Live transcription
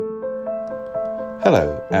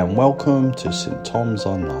Hello and welcome to St Thomas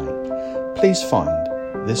Online. Please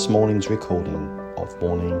find this morning's recording of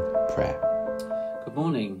morning prayer. Good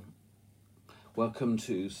morning. Welcome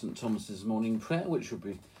to St Thomas's morning prayer, which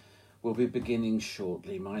will be beginning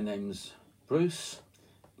shortly. My name's Bruce,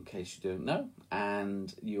 in case you don't know,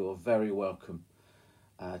 and you're very welcome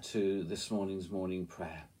to this morning's morning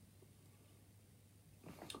prayer.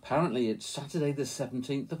 Apparently it's Saturday the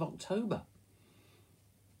 17th of October.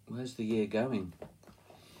 Where's the year going?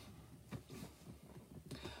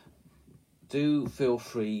 Do feel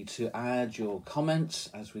free to add your comments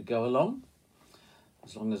as we go along,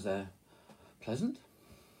 as long as they're pleasant,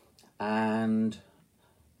 and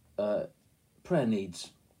prayer needs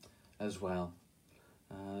as well.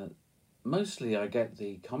 Mostly I get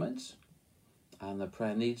the comments and the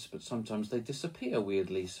prayer needs, but sometimes they disappear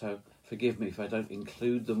weirdly, so forgive me if I don't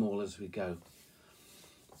include them all as we go.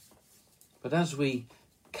 But as we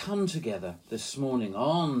come together this morning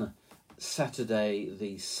on Saturday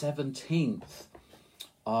the 17th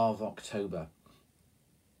of October,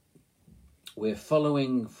 we're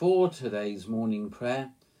following for today's morning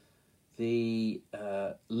prayer the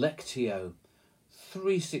Lectio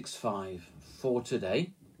 365 for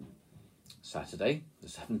today, Saturday the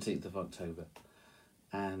 17th of October,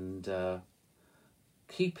 and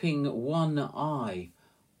keeping one eye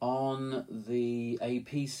on the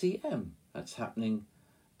APCM that's happening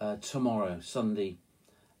tomorrow, Sunday,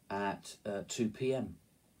 at 2 p.m.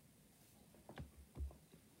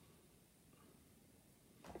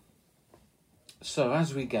 So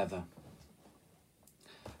as we gather,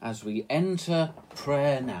 as we enter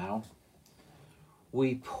prayer now,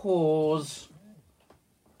 we pause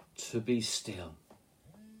to be still,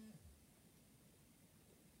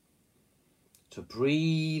 to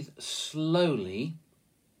breathe slowly,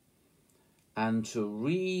 and to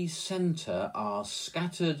re-center our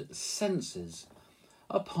scattered senses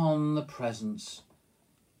upon the presence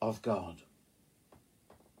of God.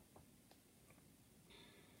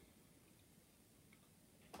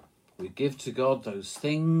 We give to God those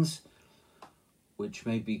things which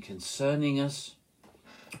may be concerning us,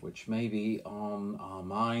 which may be on our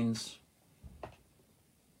minds,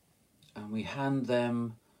 and we hand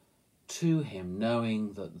them to Him,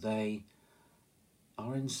 knowing that they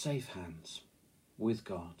are in safe hands with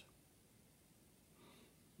God.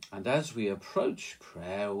 And as we approach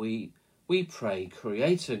prayer, we pray,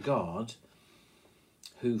 Creator God,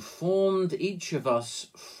 who formed each of us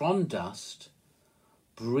from dust,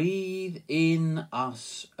 breathe in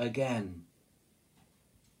us again.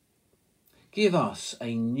 Give us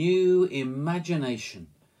a new imagination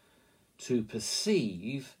to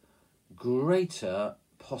perceive greater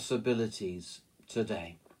possibilities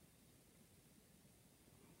today.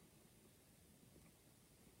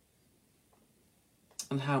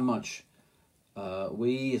 And how much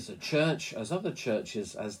we as a church, as other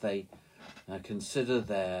churches, as they consider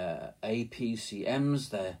their APCMs,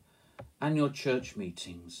 their annual church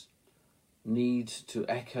meetings, need to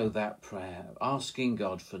echo that prayer, asking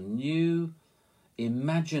God for new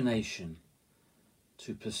imagination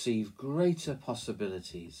to perceive greater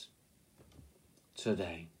possibilities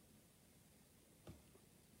today.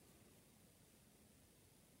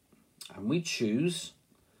 And we choose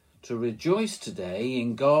to rejoice today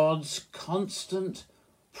in God's constant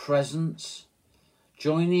presence,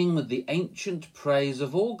 joining with the ancient praise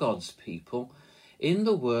of all God's people in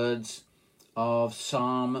the words of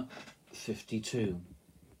Psalm 52.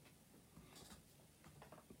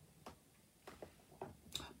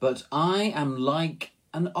 But I am like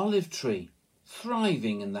an olive tree,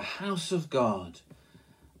 thriving in the house of God.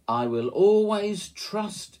 I will always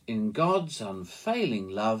trust in God's unfailing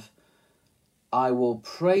love. I will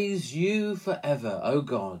praise you forever, O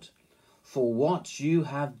God, for what you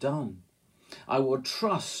have done. I will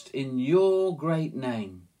trust in your great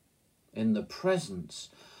name, in the presence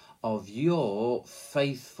of your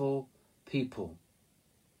faithful people.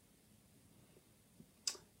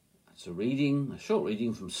 That's a short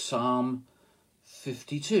reading from Psalm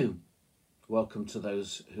 52. Welcome to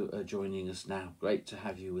those who are joining us now. Great to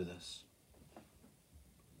have you with us.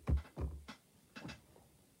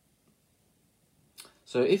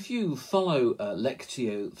 So if you follow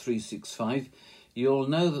Lectio 365, you'll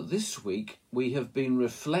know that this week we have been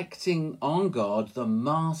reflecting on God, the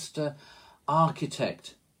Master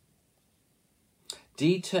Architect,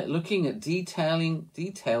 looking at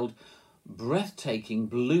detailed, breathtaking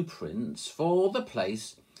blueprints for the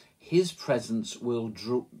place His presence will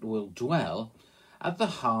dwell at the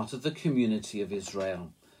heart of the community of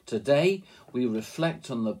Israel. Today we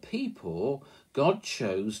reflect on the people God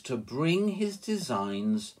chose to bring His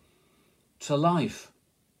designs to life.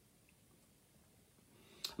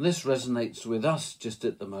 And this resonates with us just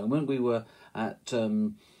at the moment. We were at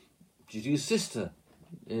Judy's sister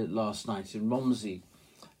last night in Romsey,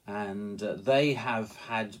 and they have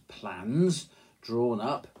had plans drawn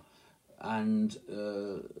up, and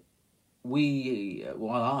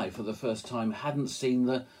I, for the first time, hadn't seen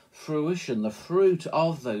the fruition, the fruit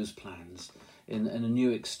of those plans in a new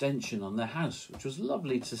extension on their house, which was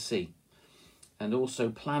lovely to see. And also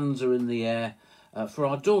plans are in the air for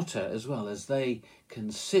our daughter as well, as they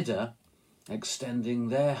consider extending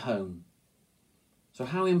their home. So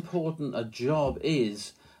how important a job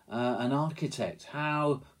is an architect.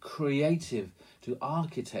 How creative do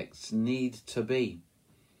architects need to be?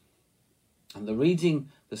 And the reading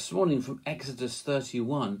this morning from Exodus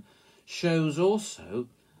 31 shows also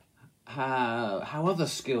how other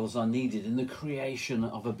skills are needed in the creation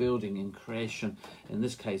of a building, in creation, in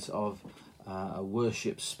this case, of a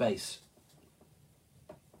worship space.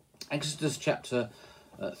 Exodus chapter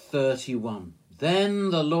 31. Then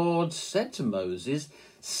the Lord said to Moses,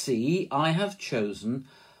 "See, I have chosen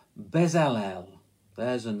Bezalel."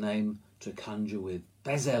 There's a name to conjure with.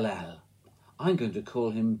 Bezalel. I'm going to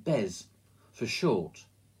call him Bez for short.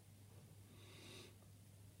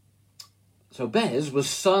 So Bez was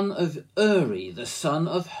son of Uri, the son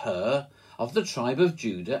of Hur, of the tribe of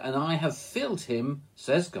Judah, and I have filled him,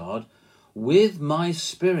 says God, with my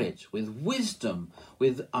spirit, with wisdom,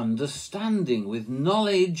 with understanding, with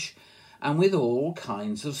knowledge, and with all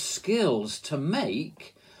kinds of skills to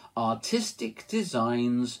make artistic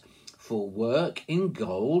designs for work in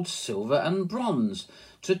gold, silver, and bronze,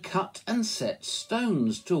 to cut and set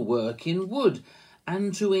stones, to work in wood,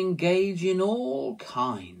 and to engage in all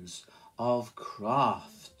kinds of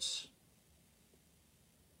crafts.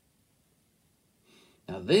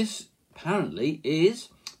 Now this apparently is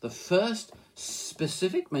the first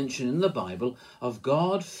specific mention in the Bible of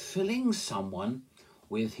God filling someone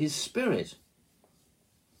with his spirit.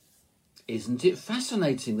 Isn't it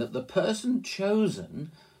fascinating that the person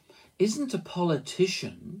chosen isn't a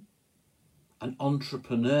politician, an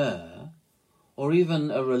entrepreneur, or even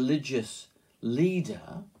a religious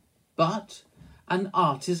leader, but an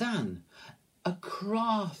artisan, a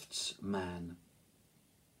craftsman,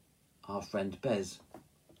 our friend Bez.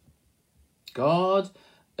 God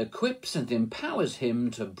equips and empowers him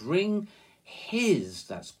to bring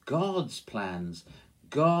that's God's plans,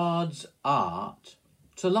 God's art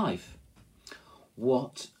to life.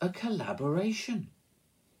 What a collaboration.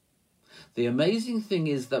 The amazing thing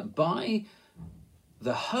is that by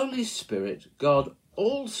the Holy Spirit, God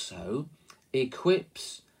also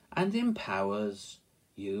equips and empowers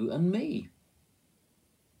you and me.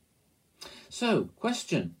 So,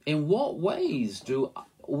 question, in what ways do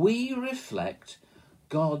we reflect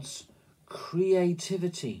God's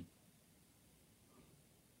creativity?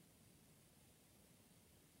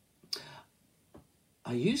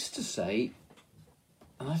 I used to say,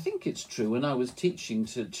 and I think it's true when I was teaching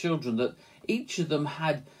to children, that each of them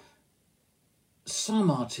had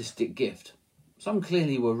some artistic gift. Some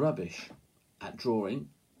clearly were rubbish at drawing,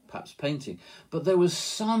 perhaps painting, but there was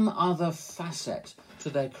some other facet to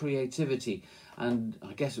their creativity, and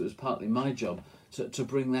I guess it was partly my job to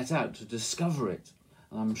bring that out, to discover it.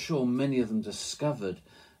 And I'm sure many of them discovered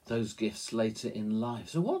those gifts later in life.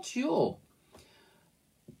 So what's your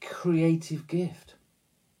creative gift?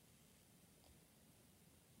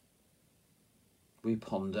 We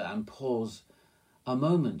ponder and pause a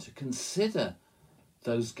moment to consider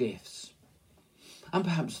those gifts, and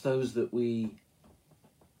perhaps those that we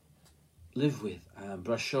live with and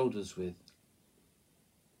brush shoulders with.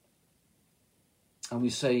 And we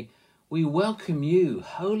say, we welcome you,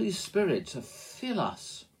 Holy Spirit, to fill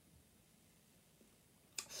us.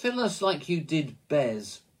 Fill us like you did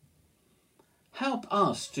Bez. Help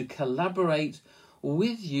us to collaborate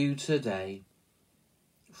with you today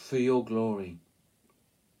for your glory.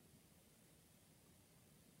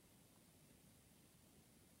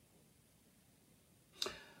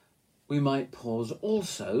 We might pause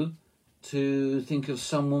also to think of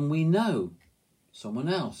someone we know, someone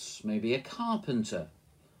else, maybe a carpenter,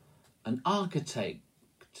 an architect,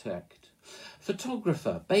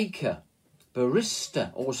 photographer, baker,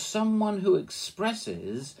 barista, or someone who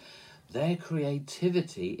expresses their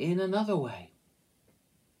creativity in another way.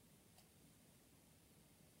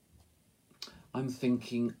 I'm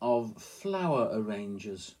thinking of flower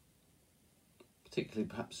arrangers, particularly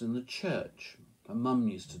perhaps in the church. My mum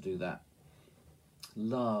used to do that.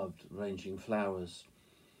 Loved arranging flowers.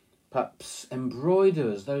 Perhaps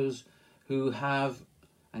embroiderers, those who have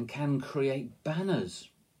and can create banners.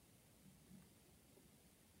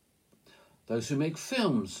 Those who make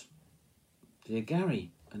films. Dear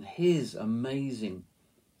Gary and his amazing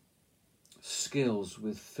skills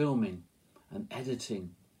with filming and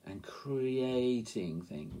editing and creating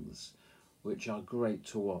things which are great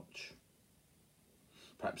to watch.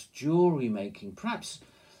 Perhaps jewellery making, perhaps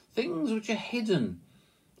things which are hidden.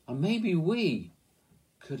 And maybe we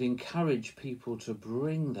could encourage people to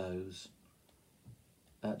bring those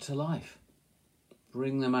to life,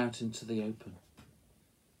 bring them out into the open.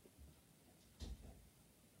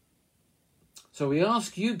 So we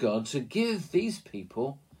ask you, God, to give these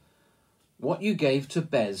people what you gave to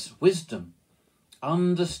Bez: wisdom,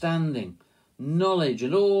 understanding, knowledge,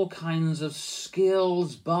 and all kinds of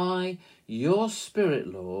skills by your Spirit,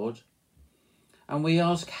 Lord. And we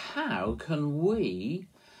ask, how can we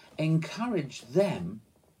encourage them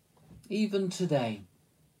even today?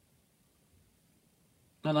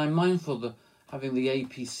 And I'm mindful that having the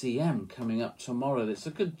APCM coming up tomorrow, it's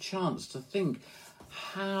a good chance to think,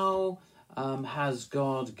 how has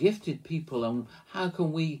God gifted people, and how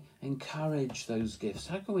can we encourage those gifts?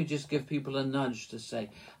 How can we just give people a nudge to say,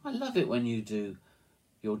 I love it when you do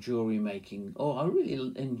your jewellery making, or I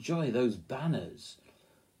really enjoy those banners.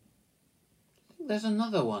 I think there's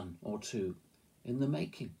another one or two in the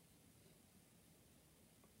making.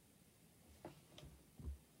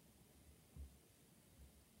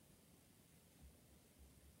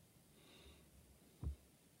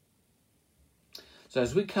 So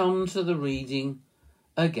as we come to the reading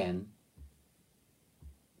again,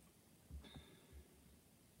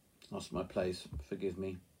 lost my place, forgive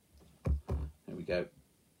me. There we go.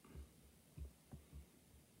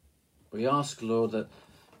 We ask, Lord, that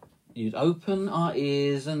you'd open our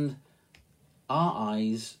ears and our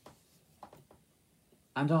eyes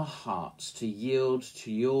and our hearts to yield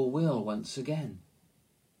to your will once again.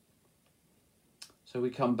 So we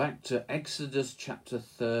come back to Exodus chapter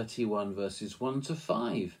 31, verses 1 to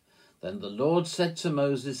 5. Then the Lord said to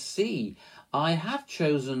Moses, see, I have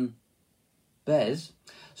chosen Bez,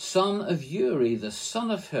 son of Uri, the son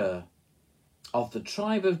of Hur, of the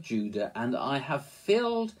tribe of Judah, and I have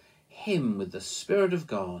filled him with the Spirit of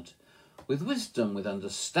God, with wisdom, with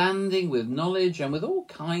understanding, with knowledge, and with all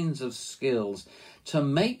kinds of skills, to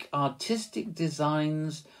make artistic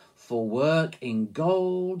designs for work in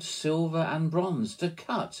gold, silver, and bronze, to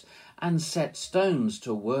cut and set stones,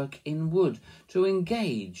 to work in wood, to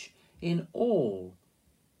engage in all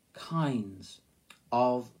kinds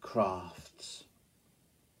of crafts.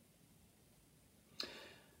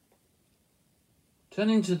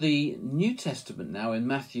 Turning to the New Testament now in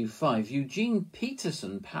Matthew 5, Eugene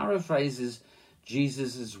Peterson paraphrases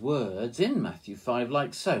Jesus' words in Matthew 5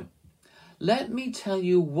 like so. Let me tell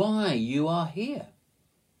you why you are here,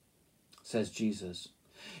 says Jesus.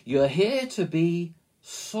 You're here to be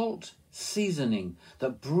salt seasoning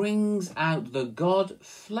that brings out the God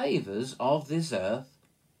flavours of this earth.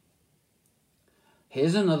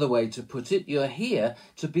 Here's another way to put it. You're here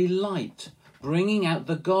to be light, bringing out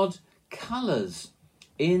the God colours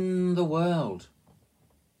in the world.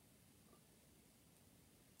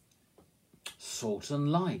 Salt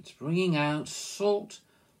and light, bringing out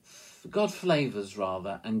God flavours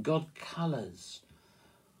rather, and God colours.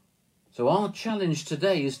 So our challenge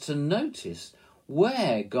today is to notice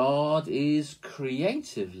where God is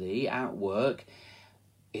creatively at work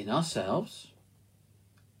in ourselves,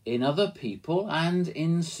 in other people, and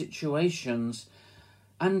in situations,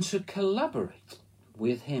 and to collaborate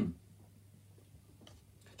with him,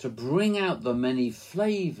 to bring out the many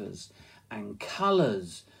flavours and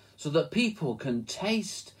colours so that people can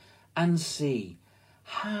taste and see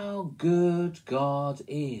how good God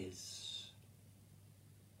is.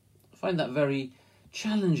 I find that very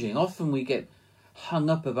challenging. Often we get hung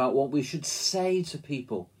up about what we should say to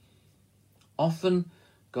people. Often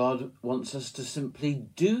God wants us to simply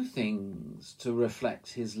do things to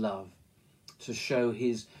reflect his love, to show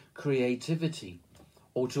his creativity,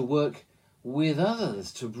 or to work with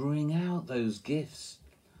others to bring out those gifts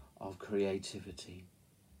of creativity.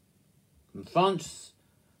 And Francis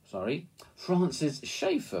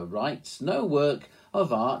Schaeffer writes, no work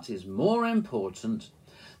of art is more important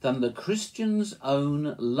than the Christian's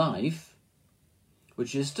own life,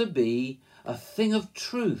 which is to be a thing of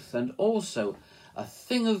truth and also a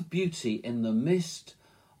thing of beauty in the midst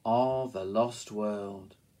of a lost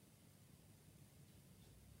world.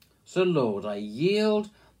 So, Lord, I yield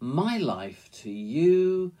my life to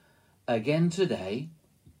you again today.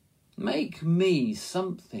 Make me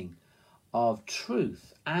something of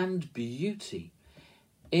truth and beauty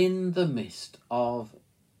in the midst of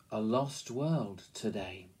a lost world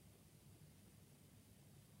today.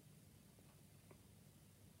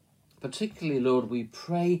 Particularly, Lord, we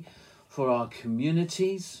pray for our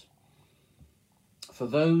communities, for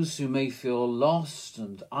those who may feel lost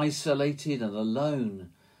and isolated and alone,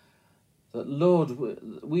 that, Lord,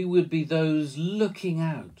 we would be those looking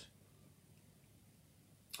out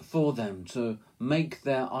for them to make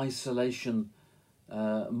their isolation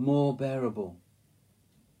more bearable.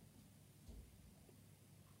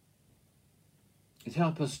 It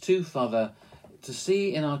help us too, Father, to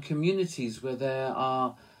see in our communities where there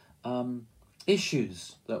are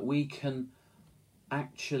issues that we can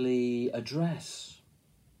actually address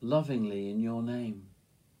lovingly in your name.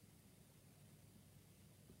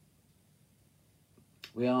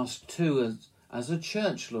 We ask too, as a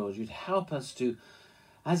church, Lord, you'd help us to,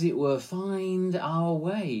 as it were, find our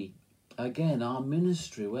way again, our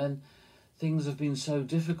ministry, when things have been so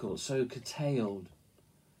difficult, so curtailed.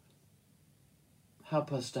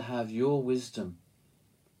 Help us to have your wisdom,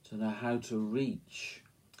 to know how to reach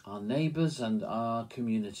our neighbours and our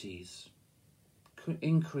communities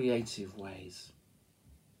in creative ways.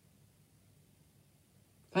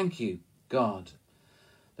 Thank you, God,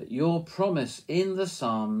 that your promise in the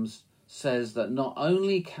Psalms says that not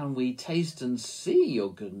only can we taste and see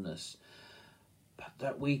your goodness, but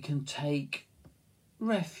that we can take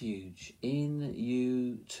refuge in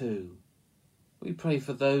you too. We pray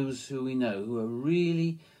for those who we know who are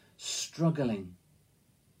really struggling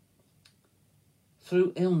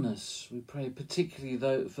through illness. We pray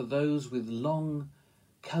particularly for those with long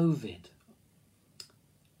COVID,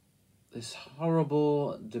 this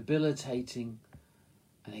horrible, debilitating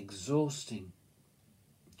and exhausting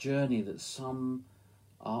journey that some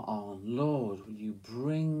are on. Lord, will you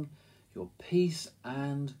bring your peace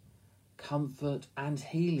and comfort and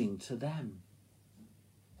healing to them?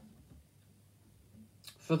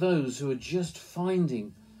 For those who are just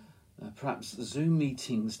finding perhaps Zoom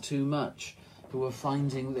meetings too much, who are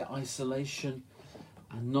finding the isolation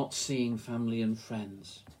and not seeing family and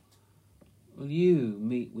friends, will you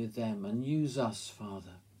meet with them and use us,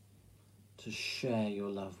 Father, to share your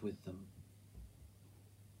love with them?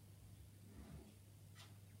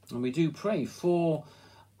 And we do pray for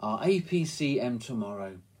our APCM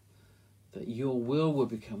tomorrow, that your will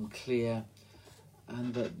become clear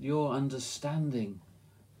and that your understanding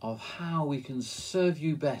of how we can serve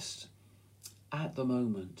you best at the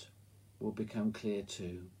moment will become clear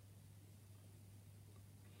too.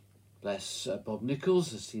 Bless Bob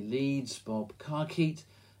Nichols as he leads Bob Carkeet,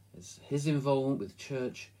 as his involvement with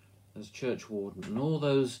church as church warden, and all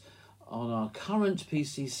those on our current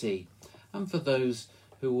PCC, and for those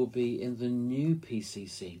who will be in the new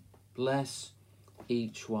PCC. Bless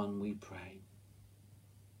each one, we pray.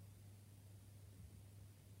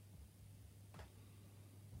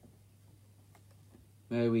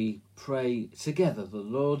 May we pray together the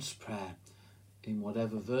Lord's Prayer in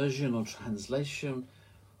whatever version or translation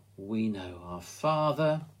we know. Our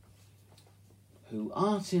Father, who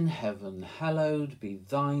art in heaven, hallowed be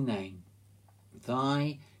thy name.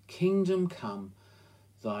 Thy kingdom come,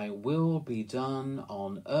 thy will be done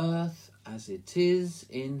on earth as it is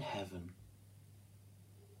in heaven.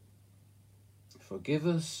 Forgive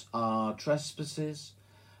us our trespasses,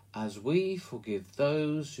 as we forgive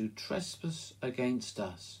those who trespass against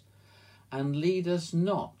us. And lead us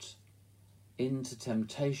not into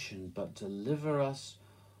temptation, but deliver us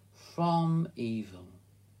from evil.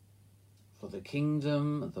 For the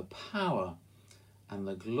kingdom, the power, and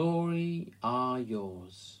the glory are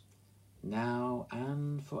yours, now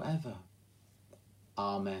and forever.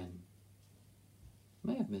 Amen.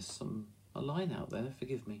 May have missed a line out there,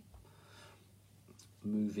 forgive me.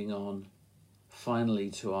 Moving on, finally,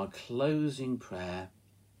 to our closing prayer.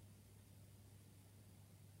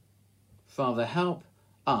 Father, help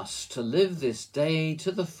us to live this day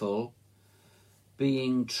to the full,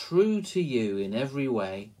 being true to you in every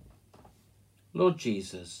way. Lord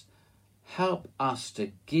Jesus, help us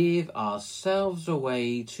to give ourselves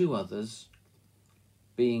away to others,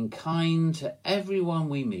 being kind to everyone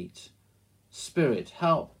we meet. Spirit,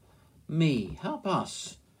 help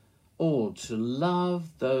us all to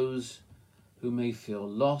love those who may feel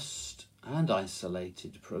lost and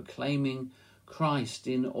isolated, proclaiming Christ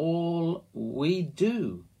in all we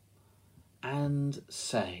do and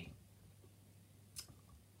say.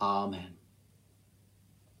 Amen.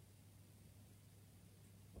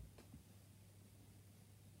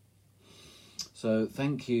 So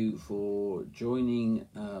thank you for joining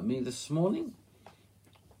me this morning.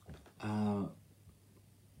 Not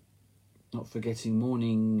forgetting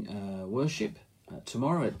morning worship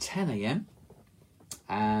tomorrow at 10 a.m.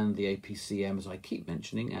 and the APCM, as I keep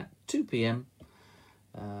mentioning, at 2 p.m.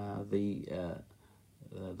 The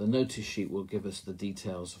notice sheet will give us the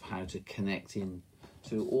details of how to connect in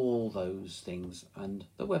to all those things, and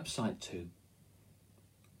the website too.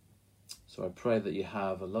 So I pray that you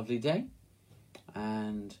have a lovely day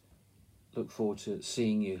and look forward to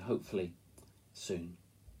seeing you hopefully soon.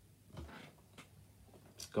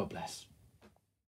 God bless.